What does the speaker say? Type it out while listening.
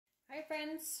Hi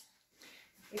friends,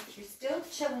 if you're still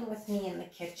chilling with me in the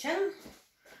kitchen,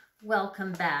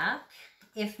 welcome back.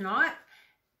 If not,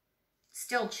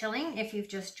 still chilling, if you've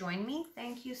just joined me,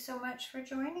 thank you so much for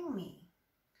joining me.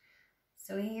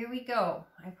 So here we go.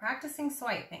 I'm practicing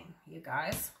swiping, you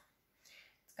guys.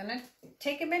 It's gonna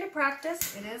take a bit of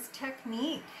practice. It is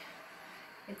technique.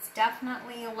 It's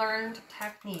definitely a learned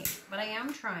technique, but I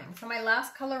am trying. So my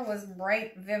last color was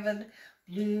bright, vivid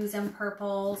blues and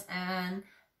purples and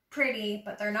pretty,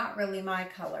 but they're not really my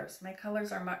colors. My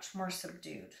colors are much more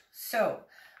subdued. So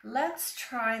let's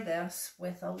try this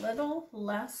with a little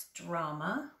less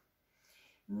drama,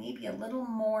 maybe a little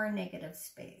more negative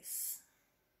space.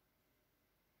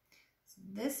 So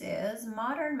this is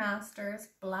Modern Masters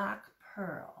Black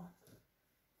Pearl.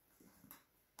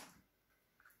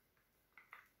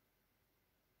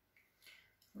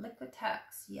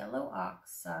 Liquitex Yellow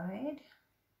Oxide.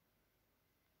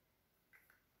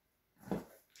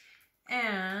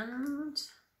 And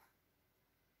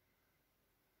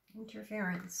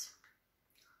Interference.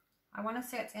 I want to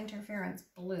say it's Interference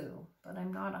Blue, but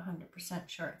I'm not 100%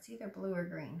 sure. It's either blue or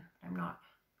green. I'm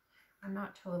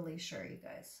not totally sure, you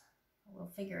guys. We'll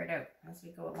figure it out as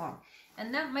we go along.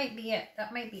 And that might be it.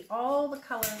 That might be all the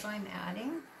colors I'm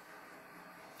adding.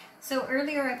 So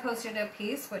earlier I posted a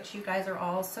piece, which you guys are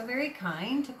all so very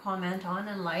kind to comment on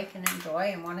and like and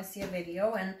enjoy and want to see a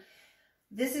video. And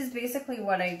this is basically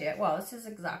what I did. Well, this is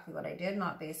exactly what I did,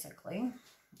 not basically.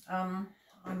 I'm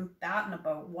batting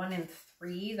about 1 in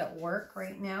 3 that work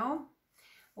right now.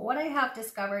 But what I have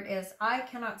discovered is I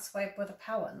cannot swipe with a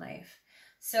palette knife.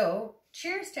 So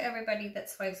cheers to everybody that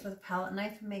swipes with a palette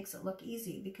knife and makes it look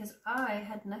easy, because I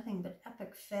had nothing but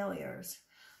epic failures.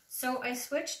 So I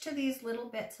switched to these little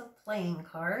bits of playing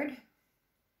card.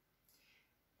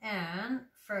 And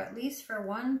for at least for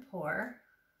one pour,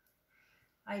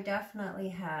 I definitely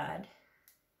had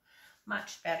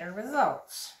much better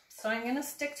results. So I'm going to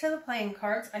stick to the playing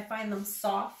cards. I find them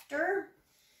softer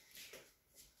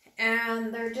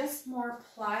and they're just more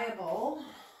pliable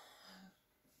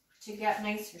to get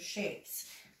nicer shapes.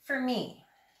 For me,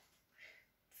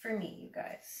 you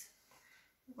guys.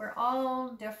 We're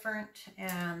all different,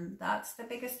 and that's the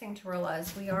biggest thing to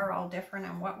realize. We are all different,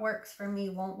 and what works for me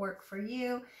won't work for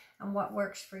you, and what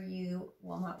works for you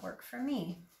will not work for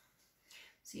me.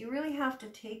 So you really have to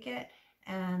take it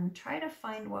and try to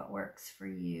find what works for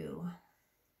you.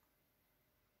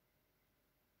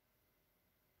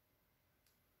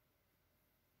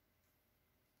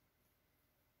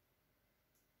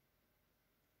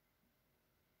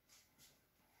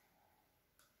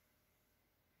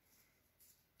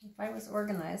 If I was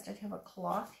organized, I'd have a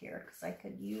cloth here because I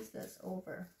could use this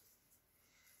over.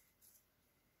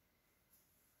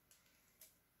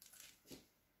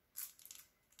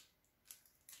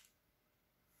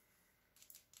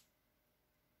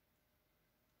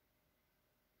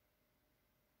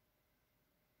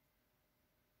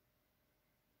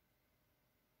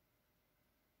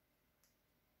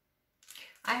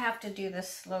 I have to do this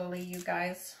slowly, you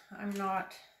guys.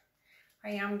 I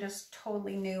am just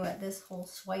totally new at this whole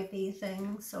swipey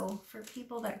thing. So for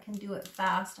people that can do it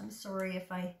fast, I'm sorry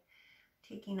if I'm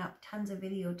taking up tons of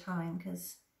video time,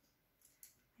 because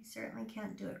I certainly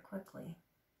can't do it quickly.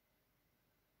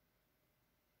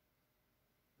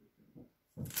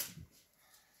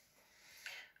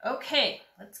 Okay,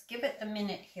 let's give it a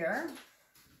minute here.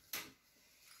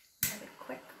 Have a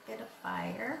quick bit of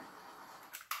fire.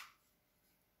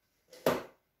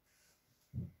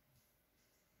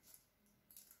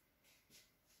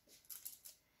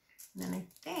 And then I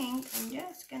think I'm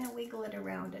just going to wiggle it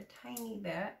around a tiny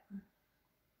bit.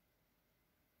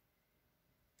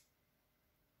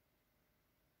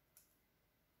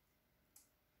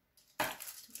 To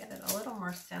get it a little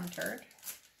more centered.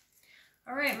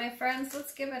 All right, my friends,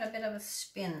 let's give it a bit of a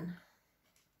spin.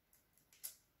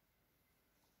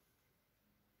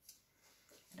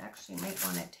 I actually might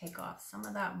want to take off some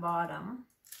of that bottom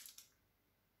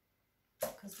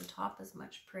because the top is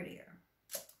much prettier.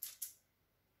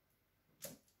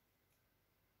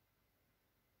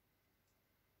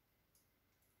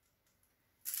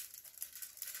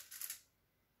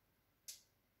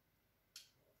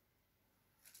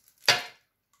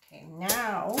 Okay,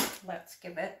 now let's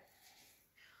give it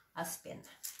a spin.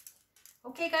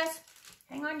 Okay, guys,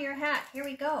 hang on to your hat. Here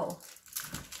we go.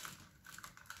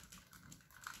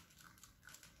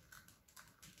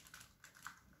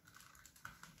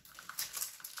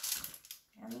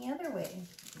 And the other way.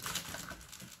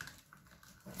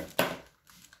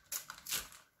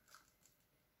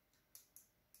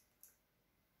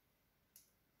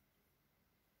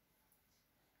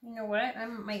 You know what? I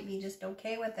might be just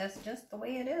okay with this just the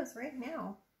way it is right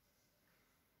now.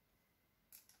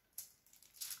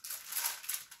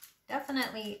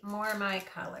 Definitely more my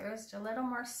colors, a little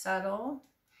more subtle.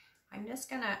 I'm just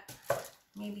gonna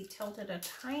maybe tilt it a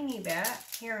tiny bit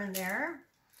here and there,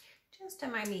 just to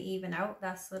maybe even out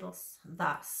this little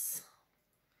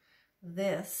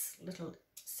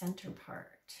center part.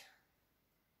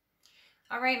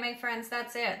 All right, my friends,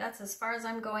 that's it. That's as far as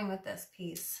I'm going with this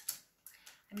piece.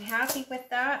 I'm happy with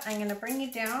that. I'm gonna bring you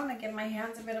down. I give my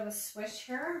hands a bit of a swish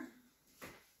here.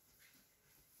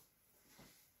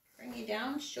 Bring you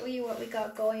down, show you what we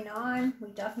got going on. We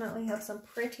definitely have some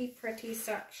pretty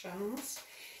sections.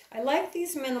 I like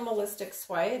these minimalistic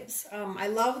swipes. I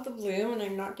love the bloom, and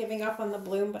I'm not giving up on the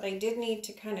bloom, but I did need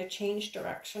to kind of change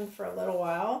direction for a little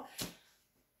while.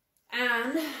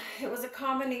 And it was a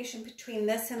combination between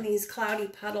this and these cloudy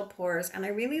petal pours, and I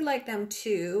really like them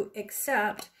too,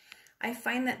 except I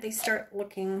find that they start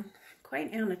looking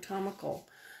quite anatomical,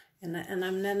 and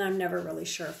then I'm never really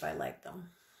sure if I like them.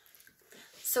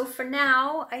 So for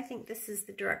now, I think this is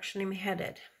the direction I'm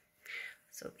headed.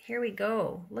 So here we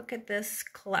go. Look at this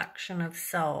collection of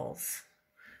cells.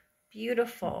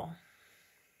 Beautiful.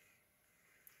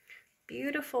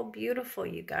 Beautiful, beautiful,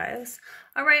 you guys.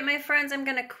 All right, my friends, I'm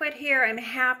gonna quit here. I'm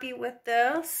happy with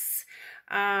this.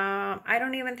 I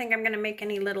don't even think I'm gonna make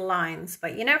any little lines,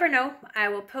 but you never know. I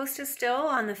will post it still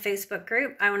on the Facebook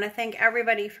group. I wanna thank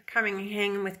everybody for coming and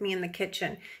hanging with me in the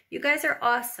kitchen. You guys are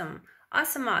awesome.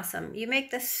 Awesome. You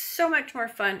make this so much more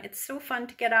fun. It's so fun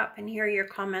to get up and hear your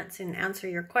comments and answer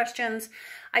your questions.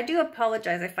 I do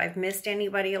apologize if I've missed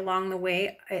anybody along the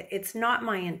way. It's not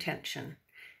my intention.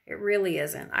 It really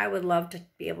isn't. I would love to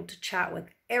be able to chat with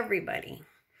everybody.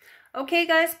 Okay,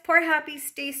 guys, pour happy,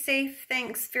 stay safe.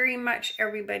 Thanks very much,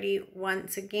 everybody,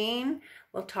 once again.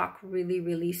 We'll talk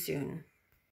really soon.